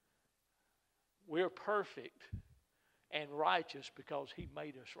 We're perfect and righteous because he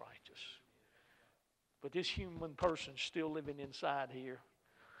made us righteous. But this human person's still living inside here.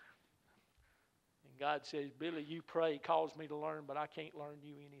 And God says, "Billy, you pray, cause me to learn, but I can't learn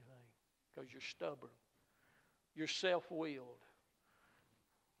you anything because you're stubborn. You're self-willed.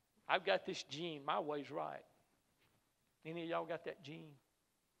 I've got this gene. My way's right. Any of y'all got that gene?"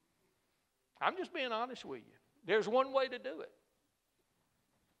 I'm just being honest with you. There's one way to do it.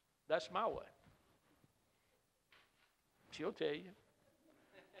 That's my way. She'll tell you.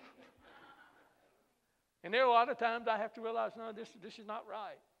 And there are a lot of times I have to realize, no, this is not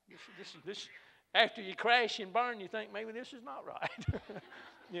right. This after you crash and burn, you think maybe this is not right.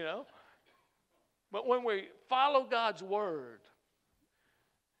 You know? But when we follow God's word,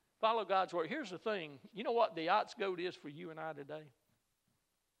 here's the thing. You know what the ox goat is for you and I today?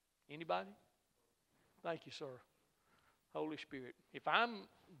 Anybody? Thank you, sir. Holy Spirit.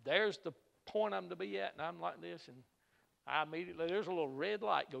 There's the point I'm to be at, and I'm like this, and there's a little red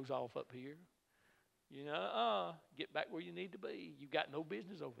light goes off up here. You know, get back where you need to be. You've got no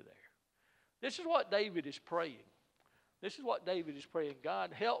business over there. This is what David is praying.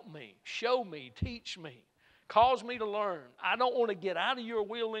 God, help me, show me, teach me, cause me to learn. I don't want to get out of your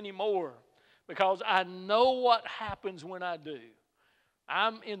will anymore because I know what happens when I do.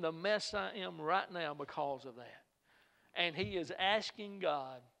 I'm in the mess I am right now because of that. And he is asking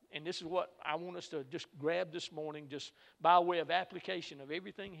God, and this is what I want us to just grab this morning, just by way of application of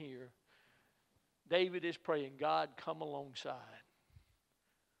everything here. David is praying, God, come alongside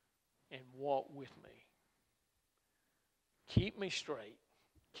and walk with me. Keep me straight.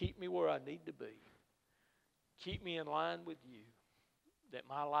 Keep me where I need to be. Keep me in line with you, that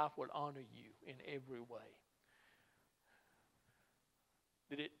my life would honor you in every way.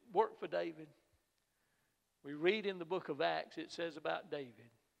 Did it work for David? We read in the book of Acts, it says about David,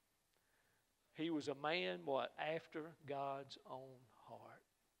 he was a man, after God's own heart.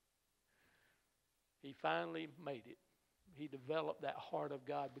 He finally made it. He developed that heart of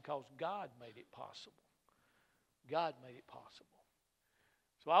God because God made it possible. God made it possible.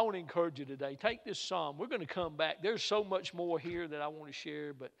 So I want to encourage you today. Take this psalm. We're going to come back. There's so much more here that I want to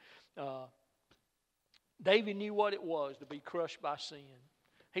share, but David knew what it was to be crushed by sin.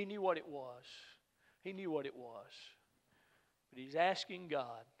 He knew what it was. But he's asking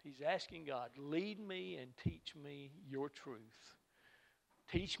God, lead me and teach me your truth.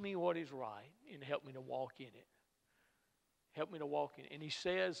 Teach me what is right and help me to walk in it. Help me to walk in it. And he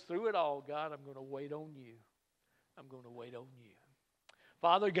says, through it all, God, I'm going to wait on you. I'm going to wait on you.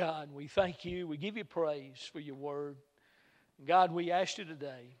 Father God, we thank you. We give you praise for your word. God, we ask you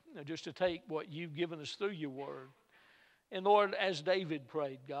today just to take what you've given us through your word. And Lord, as David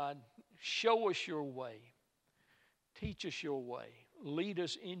prayed, God, show us your way. Teach us your way. Lead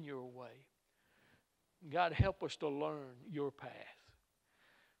us in your way. God, help us to learn your path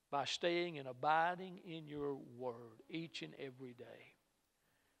by staying and abiding in your word each and every day.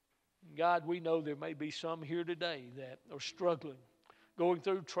 God, we know there may be some here today that are struggling, going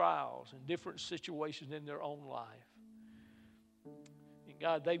through trials and different situations in their own life. And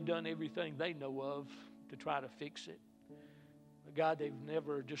God, they've done everything they know of to try to fix it. But God, they've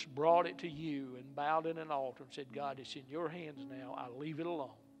never just brought it to you and bowed in an altar and said, God, it's in your hands now. I leave it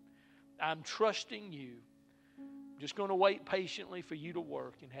alone. I'm trusting you. Just going to wait patiently for you to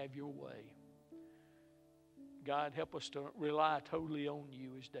work and have your way. God, help us to rely totally on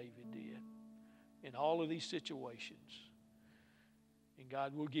you as David did in all of these situations. And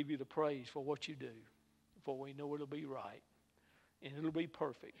God, we'll give you the praise for what you do, for we know it'll be right, and it'll be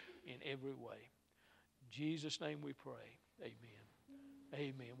perfect in every way. In Jesus' name we pray. Amen.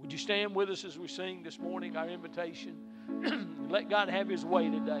 Amen. Would you stand with us as we sing this morning our invitation? Let God have His way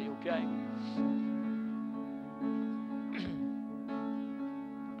today, okay?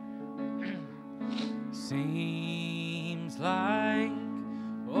 Seems like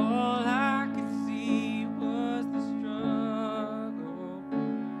all I could see was the struggle,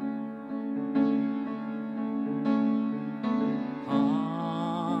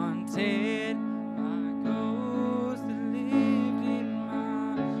 haunted by ghosts that lived in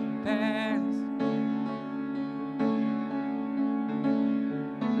my past,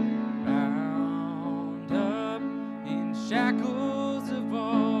 bound up in shackles of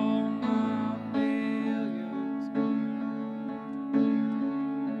all my failures,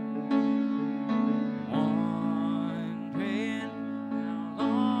 wondering how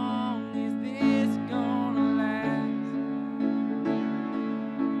long is this gonna last.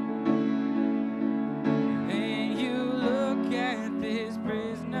 Then you look at this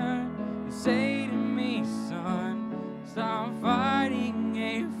prisoner and say to me, son, stop fighting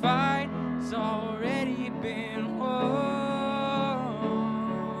a fight that's already been won.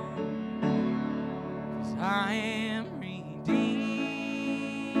 'Cause I am redeemed.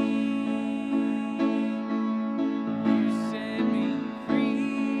 You set me free.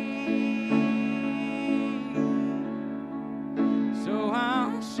 So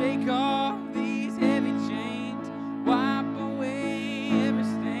I'll shake off these heavy chains, wipe away every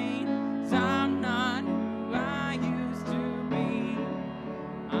stain. 'Cause I'm not who I used to be.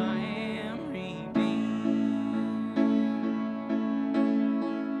 I am redeemed.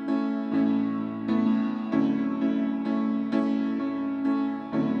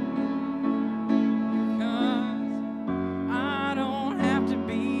 Cause I don't have to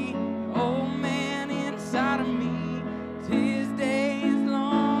be the old man inside of me. 'Cause his day is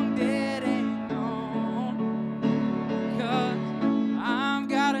long dead and gone. 'Cause I've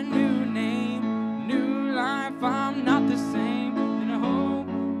got a new name, new life. I'm not the same, and a hope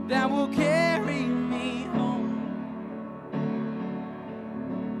that will carry me home.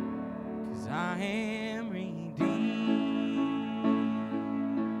 'Cause I am redeemed.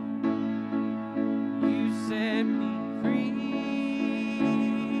 You set me free.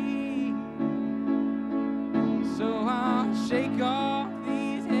 So I'll shake off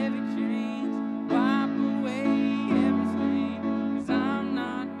these heavy chains, wipe away every stain. 'Cause I'm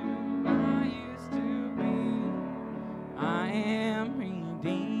not who I used to be. I am redeemed.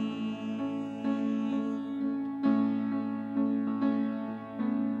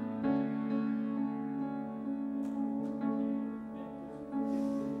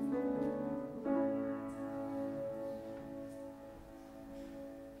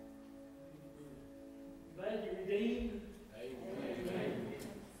 Glad you're redeemed. Amen.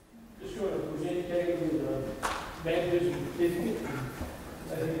 Just going to present Caleb with a baptism certificate.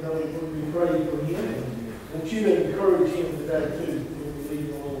 Let him know we're going to be praying for him. I want you to encourage him today too. We'll be leaving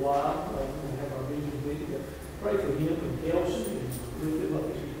in a little while. We'll have our meeting with you. Pray for him and Kelsey and lift them up in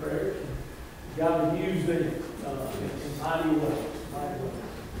your prayers. God will use them in mighty ways. Mighty ways.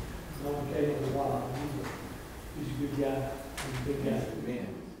 I've known Caleb a while. He's a good guy. He's a good guy. Amen.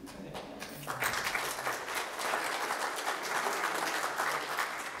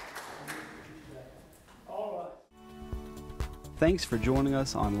 All right. Thanks for joining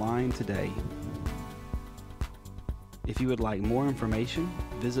us online today. If you would like more information,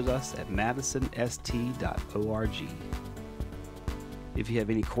 visit us at madisonst.org. If you have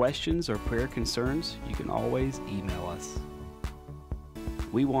any questions or prayer concerns, you can always email us.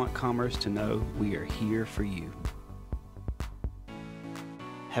 We want Commerce to know we are here for you.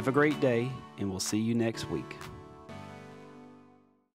 Have a great day, and we'll see you next week.